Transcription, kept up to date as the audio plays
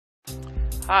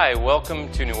Hi,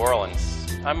 welcome to New Orleans.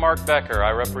 I'm Marc Becker.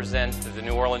 I represent the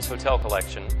New Orleans Hotel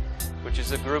Collection, which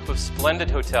is a group of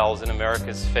splendid hotels in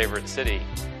America's favorite city.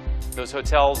 Those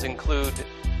hotels include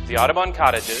the Audubon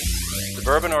Cottages, the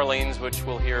Bourbon Orleans, which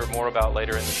we'll hear more about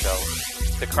later in the show,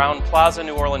 the Crowne Plaza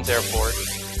New Orleans Airport,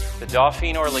 the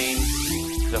Dauphine Orleans,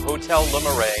 the Hotel Le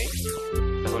Marais,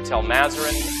 the Hotel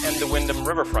Mazarin, and the Wyndham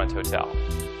Riverfront Hotel.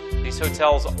 These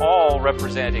hotels all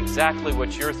represent exactly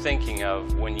what you're thinking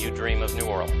of when you dream of New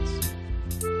Orleans.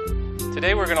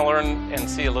 Today we're going to learn and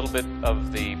see a little bit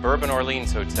of the Bourbon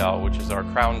Orleans Hotel, which is our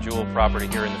crown jewel property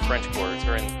here in the French Quarter. It's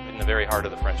here in the very heart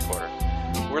of the French Quarter.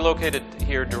 We're located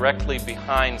here directly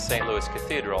behind St. Louis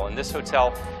Cathedral, and this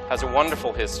hotel has a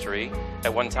wonderful history.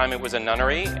 At one time it was a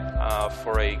nunnery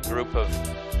for a group of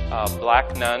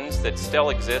black nuns that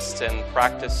still exists and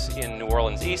practice in New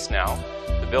Orleans East now.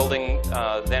 The building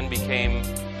then became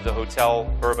the Hotel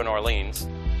Bourbon Orleans.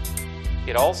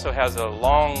 It also has a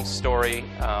long story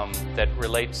that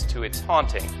relates to its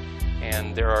haunting,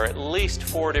 and there are at least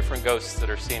 4 different ghosts that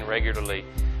are seen regularly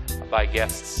by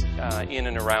guests in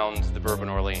and around the Bourbon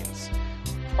Orleans.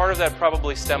 Part of that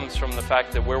probably stems from the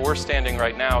fact that where we're standing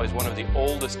right now is one of the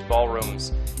oldest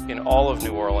ballrooms in all of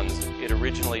New Orleans. It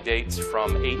originally dates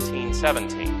from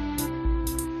 1817.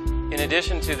 In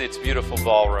addition to its beautiful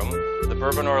ballroom, the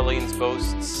Bourbon Orleans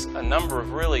boasts a number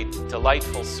of really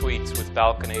delightful suites with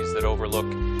balconies that overlook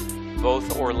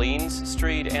both Orleans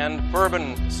Street and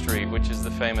Bourbon Street, which is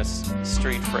the famous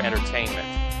street for entertainment.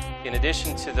 In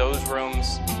addition to those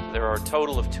rooms, there are a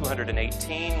total of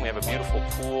 218. We have a beautiful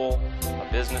pool, a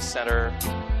business center,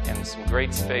 and some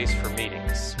great space for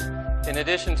meetings. In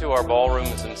addition to our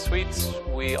ballrooms and suites,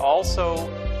 we also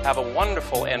have a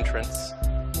wonderful entrance.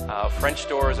 French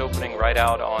doors opening right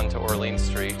out onto Orleans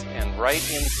Street, and right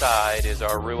inside is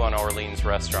our Rue on Orleans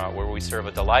restaurant, where we serve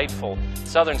a delightful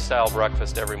Southern-style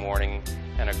breakfast every morning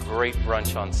and a great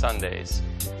brunch on Sundays.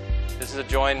 This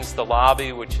adjoins the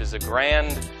lobby, which is a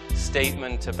grand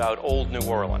statement about old New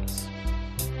Orleans.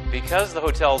 Because the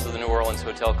hotels of the New Orleans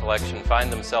Hotel Collection find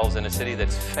themselves in a city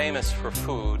that's famous for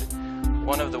food,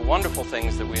 one of the wonderful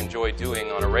things that we enjoy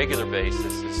doing on a regular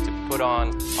basis is to put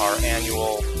on our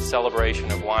annual celebration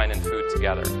of wine and food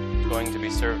together. It's going to be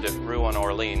served at Rue on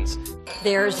Orleans.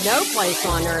 There's no place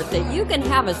on earth that you can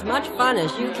have as much fun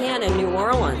as you can in New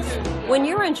Orleans when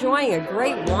you're enjoying a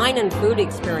great wine and food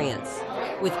experience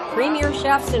with premier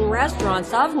chefs and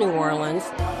restaurants of New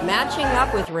Orleans matching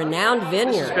up with renowned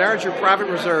vineyards. This is Beringer Private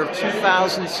Reserve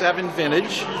 2007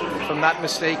 vintage, if I'm not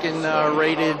mistaken,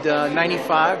 rated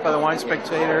 95 by the Wine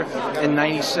Spectator and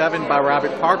 97 by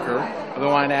Robert Parker of the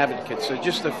Wine Advocate. So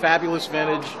just a fabulous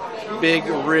vintage, big,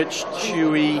 rich,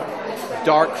 chewy,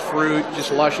 dark fruit,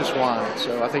 just luscious wine.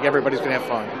 So I think everybody's going to have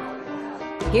fun.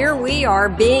 Here we are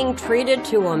being treated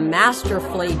to a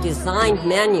masterfully designed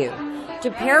menu to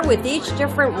pair with each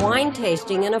different wine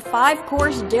tasting in a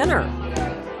 5-course dinner.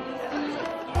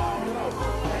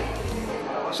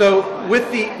 So with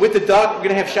the duck, we're going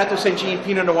to have Chateau Saint-Jean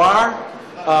Pinot Noir.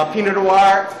 Pinot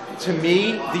Noir, to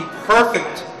me, the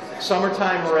perfect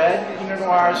summertime red. Pinot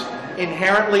Noirs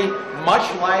inherently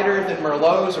much lighter than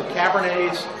Merlots or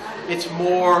Cabernets. It's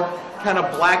more kind of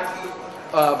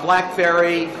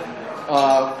blackberry,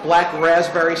 black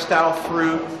raspberry style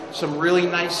fruit, some really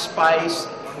nice spice,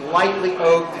 lightly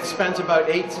oaked. It spends about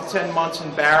 8 to 10 months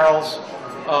in barrels.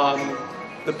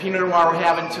 The Pinot Noir we're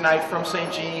having tonight from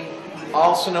St. Jean,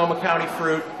 all Sonoma County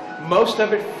fruit, most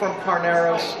of it from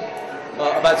Carneros,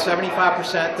 about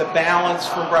 75%, the balance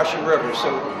from Brushy River.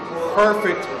 So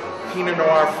perfect Pinot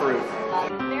Noir fruit.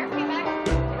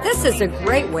 This is a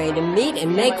great way to meet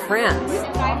and make friends.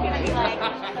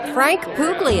 Frank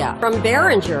Puglia from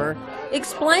Beringer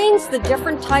explains the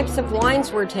different types of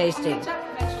wines we're tasting.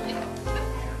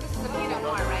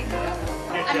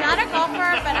 I'm not a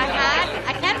golfer, but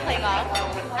I can play golf.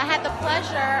 I had the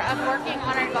pleasure of working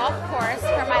on a golf course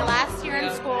for my last year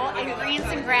in school in Greens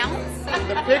and Grounds.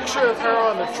 The picture of her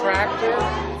on the tractor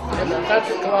in the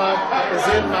country club is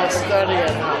in my study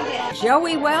at home.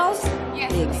 Joey Wells,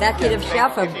 the executive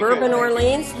chef of Bourbon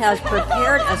Orleans, has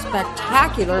prepared a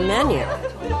spectacular menu.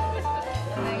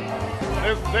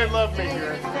 They love me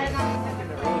here.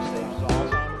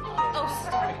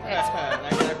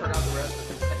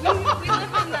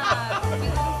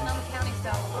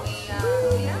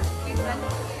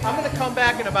 I'm going to come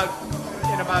back in about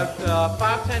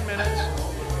 5-10 minutes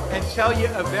and tell you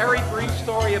a very brief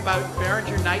story about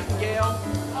Beringer Nightingale,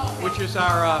 which is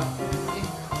our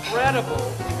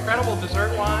incredible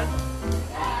dessert wine,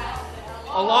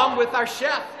 along with our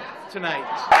chef tonight.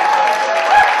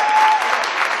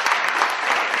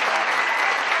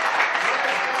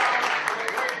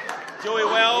 Joey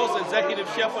Wells, Executive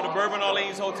Chef of the Bourbon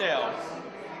Orleans Hotel.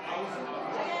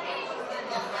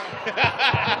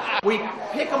 We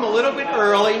pick them a little bit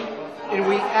early, and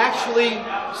we actually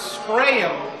spray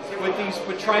them with these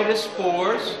botrytis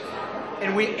spores,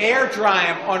 and we air dry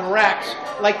them on racks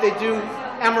like they do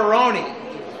Amarone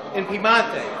in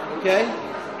Piemonte, okay?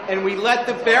 And we let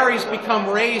the berries become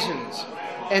raisins.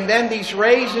 And then these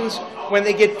raisins, when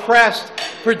they get pressed,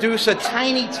 produce a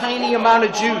tiny, tiny amount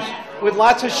of juice with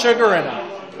lots of sugar in them,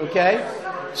 okay?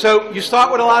 So you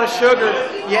start with a lot of sugar,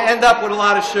 you end up with a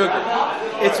lot of sugar.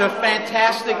 It's a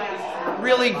fantastic,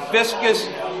 really viscous,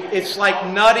 it's like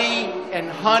nutty and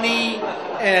honey,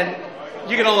 and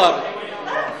you're gonna love it.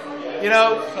 You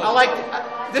know, I like,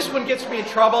 this one gets me in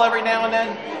trouble every now and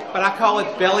then, but I call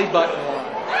it belly button wine.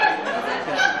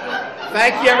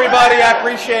 Thank you, everybody. I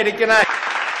appreciate it. Good night.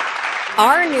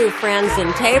 Our new friends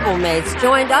and table mates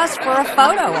joined us for a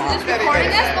photo op. Is this recording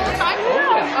us the whole time?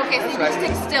 Yeah. Okay, so you just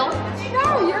stick still.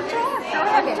 No, you're talk. Go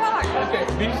ahead and talk. Okay,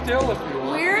 be still if you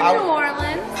want. We're in New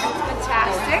Orleans. It's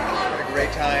fantastic. Had a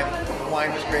great time. The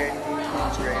wine was great. Food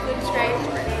was great. Food was great.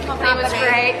 Company was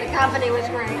great. The company was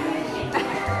great.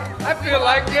 I feel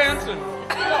like dancing.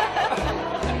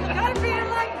 I feel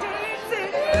like dancing.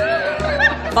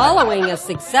 Following a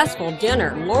successful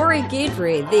dinner, Lori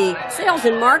Guidry, the sales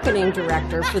and marketing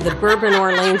director for the Bourbon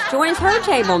Orleans, joins her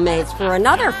table mates for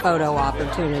another photo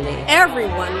opportunity.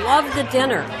 Everyone loved the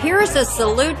dinner. Here's a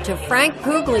salute to Frank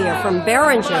Puglia from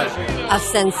Beringer, a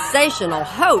sensational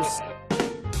host.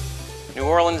 New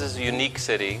Orleans is a unique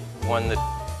city, one that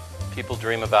people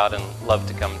dream about and love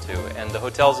to come to. And the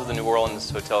hotels of the New Orleans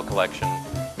Hotel Collection,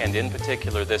 and in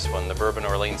particular this one, the Bourbon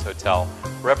Orleans Hotel,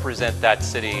 represent that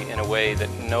city in a way that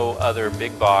no other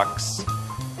big box,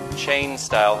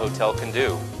 chain-style hotel can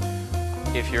do.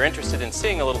 If you're interested in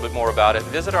seeing a little bit more about it,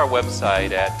 visit our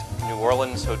website at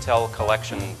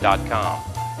neworleanshotelcollection.com.